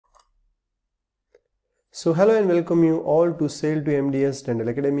So hello and welcome you all to sailtomdsacademy Dental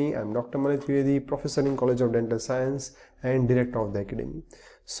Academy. I am Dr. Malay Trivedi, Professor in College of Dental Science and Director of the Academy.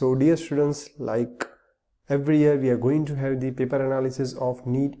 So dear students, like every year we are going to have the paper analysis of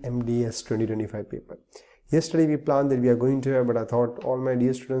NEET MDS 2025 paper. Yesterday we planned that we are going to have, but I thought all my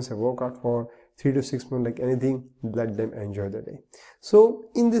dear students have worked out for 3 to 6 months like anything, let them enjoy the day. So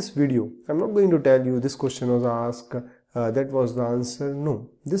in this video, I'm not going to tell you this question was asked, that was the answer. No,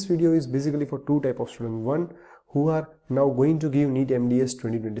 this video is basically for two type of students. One who are now going to give NEET MDS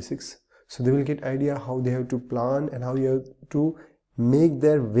 2026, so they will get idea how they have to plan and how you have to make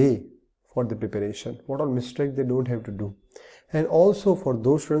their way for the preparation, what all mistake they don't have to do. And also for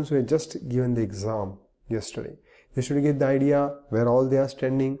those students who have just given the exam yesterday, they should get the idea where all they are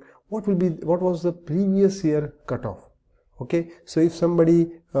standing, what was the previous year cutoff. Okay, so if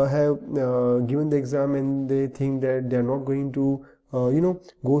somebody have given the exam and they think that they are not going to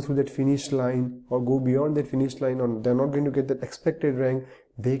go through that finish line or go beyond that finish line, or they are not going to get that expected rank,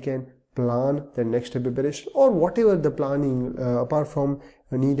 they can plan their next day preparation or whatever the planning apart from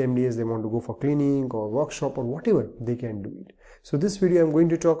NEET MDS, they want to go for clinic or workshop or whatever, they can do it. So this video I'm going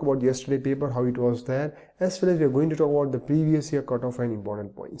to talk about yesterday paper, how it was there, as well as we are going to talk about the previous year cutoff and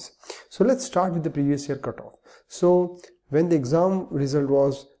important points. So let's start with the previous year cutoff. So when the exam result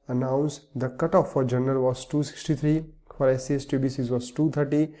was announced, the cutoff for general was 263, for SCS TBCs was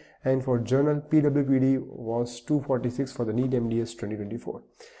 230, and for general PWPD was 246 for the NEET MDS 2024.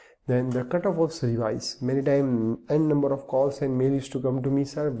 Then the cutoff was revised. Many times n number of calls and mail used to come to me,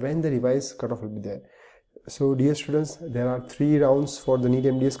 sir, when the revised cutoff will be there. So dear students, there are 3 rounds for the NEET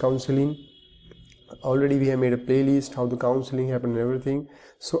MDS counseling. Already we have made a playlist how the counseling happened and everything.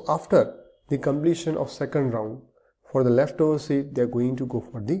 So after the completion of second round, for the leftover seat, they are going to go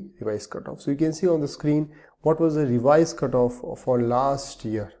for the revised cutoff. So you can see on the screen what was the revised cutoff for last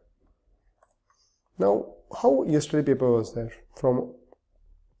year. Now, how yesterday paper was there? From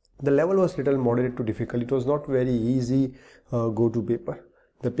the level was little moderate to difficult. It was not very easy go-to paper.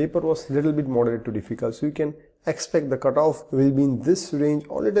 The paper was little bit moderate to difficult. So you can expect the cutoff will be in this range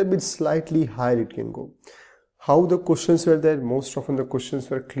or little bit slightly higher it can go. How the questions were there? Most often the questions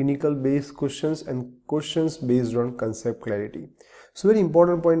were clinical based questions and questions based on concept clarity. So very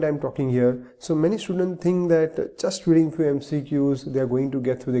important point I'm talking here. So many students think that just reading few MCQs, they are going to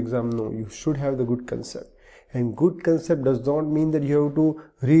get through the exam. No, you should have the good concept. And good concept does not mean that you have to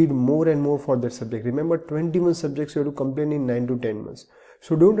read more and more for that subject. Remember, 21 subjects you have to complete in 9 to 10 months.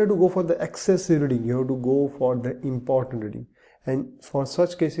 So don't have to go for the excessive reading. You have to go for the important reading. And for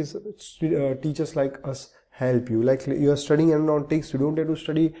such cases, teachers like us help you. Like you are studying endodontics, you don't have to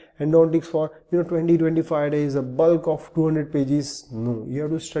study endodontics for 20-25 days, a bulk of 200 pages. No, you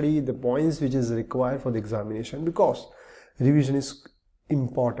have to study the points which is required for the examination, because revision is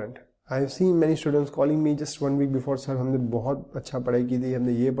important. I have seen many students calling me just 1 week before, sir हमने बहुत अच्छा पढ़ाई की थी,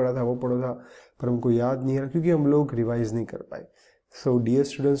 हमने ये पढ़ा था वो पढ़ा था, पर हमको याद नहीं रहा क्योंकि हम लोग रिवाइज नहीं कर पाए. So dear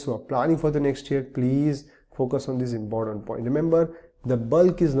students who are planning for the next year, please focus on this important point. Remember, the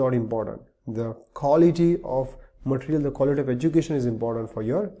bulk is not important. The quality of material, the quality of education is important for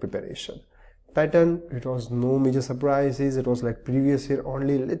your preparation. Pattern, it was no major surprises. It was like previous year,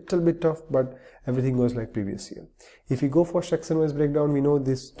 only little bit tough, but everything was like previous year. If we go for section wise breakdown, we know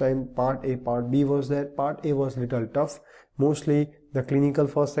this time part A, part B was there. Part A was little tough. Mostly the clinical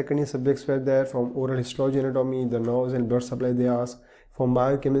first, second year subjects were there. From oral histology, anatomy, the nerves and blood supply they asked. From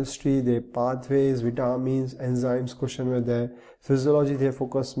biochemistry, the pathways, vitamins, enzymes question were there. Physiology, they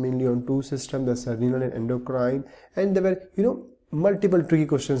focused mainly on 2 systems, that's renal and endocrine. And there were, multiple tricky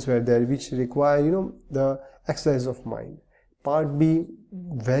questions were there which require, the exercise of mind. Part B,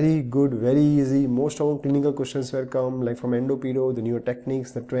 very good, very easy. Most of them clinical questions were come, like from endopedo, the newer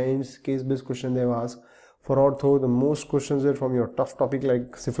techniques, the trends, case-based question they have asked. For ortho, the most questions were from your tough topic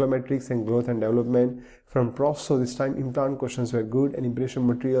like cephalometrics and growth and development. From Prof, so this time implant questions were good, and impression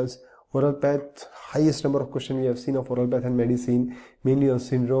materials. Oral path, highest number of questions we have seen of oral path and medicine, mainly on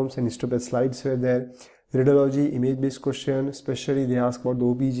syndromes and histopath slides were there. Radiology, image-based question, especially they ask about the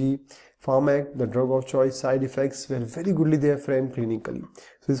OPG. Pharmac, the drug of choice, side effects were very goodly there framed clinically.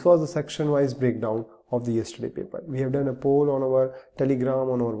 So this was the section-wise breakdown of the yesterday paper. We have done a poll on our Telegram,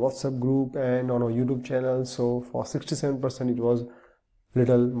 on our WhatsApp group and on our YouTube channel. So for 67% it was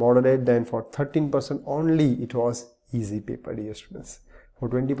little moderate, then for 13% only it was easy paper, dear students. For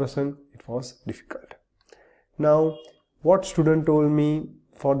 20% it was difficult. Now what student told me,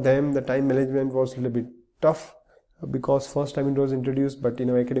 for them the time management was a little bit tough because first time it was introduced, but in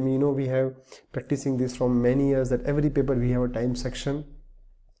our academy we have practicing this from many years that every paper we have a time section,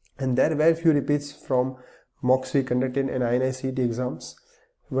 and there were few repeats from mocks we conducted and INI CET exams.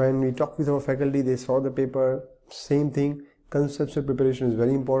 when we talk with our faculty, they saw the paper, same thing. Conceptual preparation is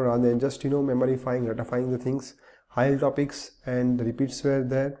very important rather than just memorizing, ratifying the things. High topics and the repeats were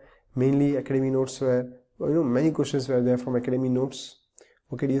there. Mainly academy notes were, many questions were there from academy notes.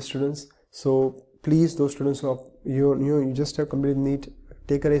 Okay, dear students. So please, those students who have, you just have completed NEET,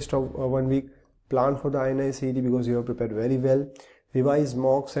 take a rest of 1 week, plan for the INI CET because you have prepared very well. Revise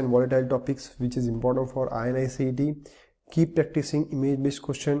mocks and volatile topics, which is important for INI CET. Keep practicing image-based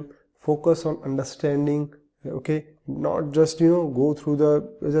question. Focus on understanding. Okay, not just go through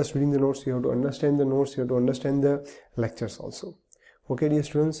just reading the notes. You have to understand the notes. You have to understand the lectures also. Okay, dear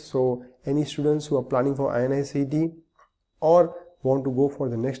students. So any students who are planning for INI CET or want to go for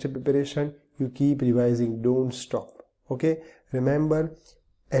the next preparation, you keep revising, don't stop. Okay, remember,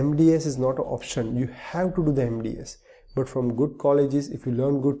 MDS is not an option. You have to do the MDS. But from good colleges, if you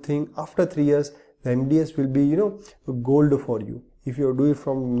learn good thing, after 3 years, the MDS will be gold for you. If you do it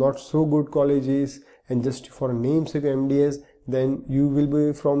from not so good colleges and just for a namesake MDS, then you will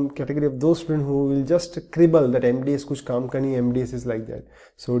be from category of those students who will just cribble that MDS kuch kaam ka nahi, MDS is like that.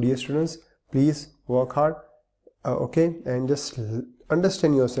 So dear students, please work hard, okay, and just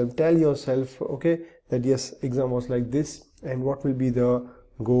understand yourself, tell yourself, okay, that yes, exam was like this and what will be the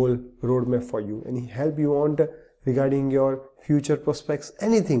goal roadmap for you. Any help you want regarding your future prospects,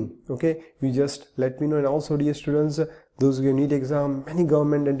 anything, okay, you just let me know. And also dear students, those who NEET exam, many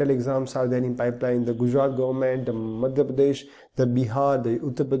government dental exams are there in pipeline, the Gujarat government, the Madhya Pradesh, the Bihar, the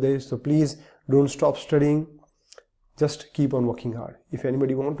Uttar Pradesh. So please don't stop studying, just keep on working hard. If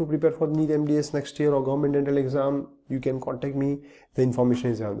anybody want to prepare for the NEET MDS next year or government dental exam, you can contact me. The information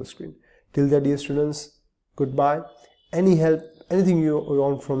is on the screen. Till then, dear students, goodbye. Any help, anything you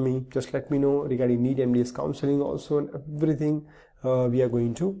want from me, just let me know regarding NEET MDS counseling also, and everything we are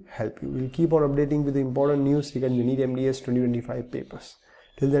going to help you. We'll keep on updating with the important news regarding the NEET MDS 2025 papers.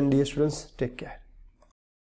 Till then, dear students, take care.